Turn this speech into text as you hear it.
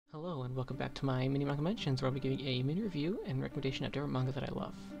Hello and welcome back to my mini manga mentions, where I'll be giving a mini review and recommendation of different manga that I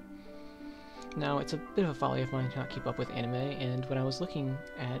love. Now, it's a bit of a folly of mine to not keep up with anime, and when I was looking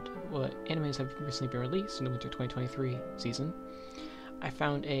at what animes have recently been released in the winter 2023 season, I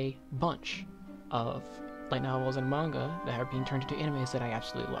found a bunch of light novels and manga that are being turned into animes that I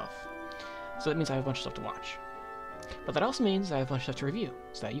absolutely love. So that means I have a bunch of stuff to watch. But that also means I have a bunch of stuff to review,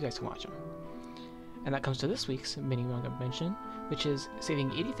 so that you guys can watch them. And that comes to this week's mini manga mention, which is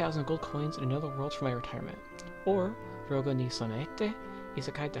Saving 80,000 Gold Coins in Another World for My Retirement, or Rogo ni Sonaete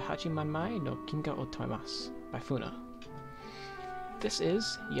Isekai de Hachiman Mai no Kinga o Toimasu by Funa. This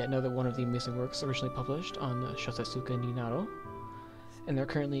is yet another one of the amazing works originally published on Shosetsuka ni Naro, and there are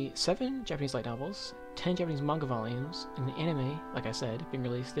currently 7 Japanese light novels, 10 Japanese manga volumes, and an anime, like I said, being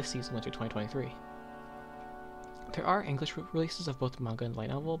released this season, winter 2023. There are English releases of both manga and light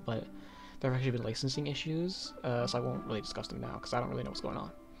novel, but there have actually been licensing issues, so I won't really discuss them now, because I don't really know what's going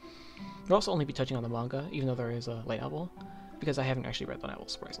on. We'll also only be touching on the manga, even though there is a light novel, because I haven't actually read the novel,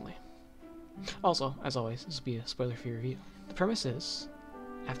 surprisingly. Also, as always, this will be a spoiler-free review. The premise is,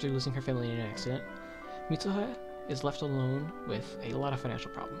 after losing her family in an accident, Mitsuha is left alone with a lot of financial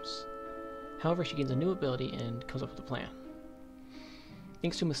problems. However, she gains a new ability and comes up with a plan.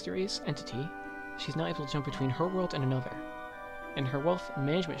 Thanks to a mysterious entity, she's now able to jump between her world and another, and her wealth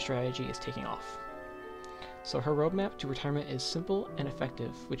management strategy is taking off. So her roadmap to retirement is simple and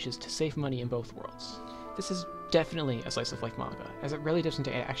effective, which is to save money in both worlds. This is definitely a slice of life manga, as it rarely dips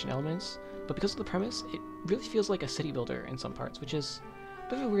into action elements, but because of the premise, it really feels like a city builder in some parts, which is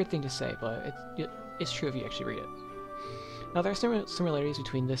a bit of a weird thing to say, but it's true if you actually read it. Now, there are similarities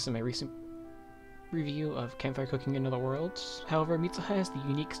between this and my recent review of Campfire Cooking in Other Worlds. However, Mitsuha has the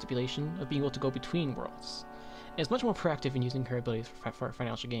unique stipulation of being able to go between worlds, and is much more proactive in using her abilities for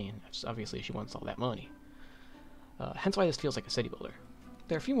financial gain, as obviously she wants all that money. Hence why this feels like a city builder.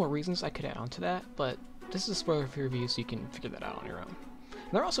 There are a few more reasons I could add on to that, but this is a spoiler-free review, so you can figure that out on your own.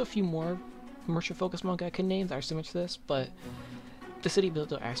 And there are also a few more commercial-focused manga I could name that are similar to this, but the city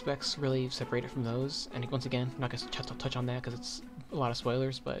builder aspects really separate it from those, and once again, I'm not going to touch on that because it's a lot of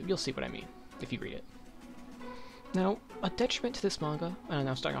spoilers, but you'll see what I mean if you read it. Now, a detriment to this manga, and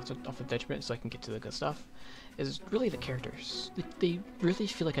I'm starting off with detriment so I can get to the good stuff, is really the characters. They really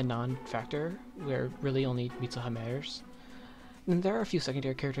feel like a non-factor, where really only Mitsuha matters. And there are a few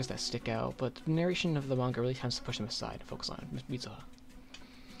secondary characters that stick out, but the narration of the manga really tends to push them aside and focus on Mitsuha.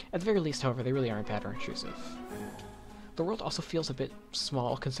 At the very least, however, they really aren't bad or intrusive. The world also feels a bit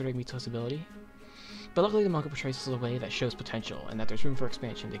small considering Mitsuha's ability, but luckily the manga portrays this in a way that shows potential, and that there's room for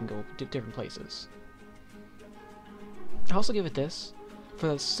expansion. They can go to different places. I'll also give it this. For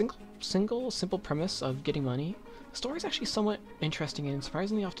the simple premise of getting money, the story is actually somewhat interesting and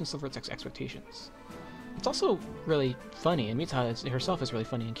surprisingly often subverts expectations. It's also really funny, and Mitsuha herself is really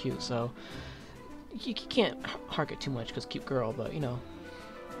funny and cute, so you can't hark it too much because cute girl, but you know,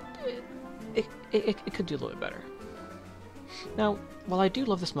 it could do a little bit better. Now, while I do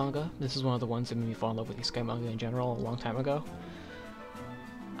love this manga, this is one of the ones that made me fall in love with isekai manga in general a long time ago,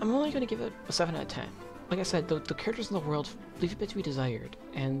 I'm only going to give it a 7 out of 10. Like I said, the characters in the world leave a bit to be desired,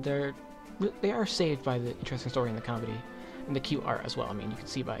 and they are saved by the interesting story and the comedy, and the cute art as well. I mean, you can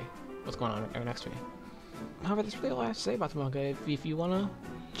see by what's going on right next to me. However, that's really all I have to say about the manga. If you want to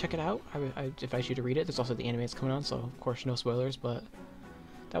check it out, I advise you to read it. There's also the anime that's coming on, so of course no spoilers, but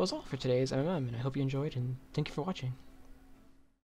that was all for today's MMM, and I hope you enjoyed, and thank you for watching.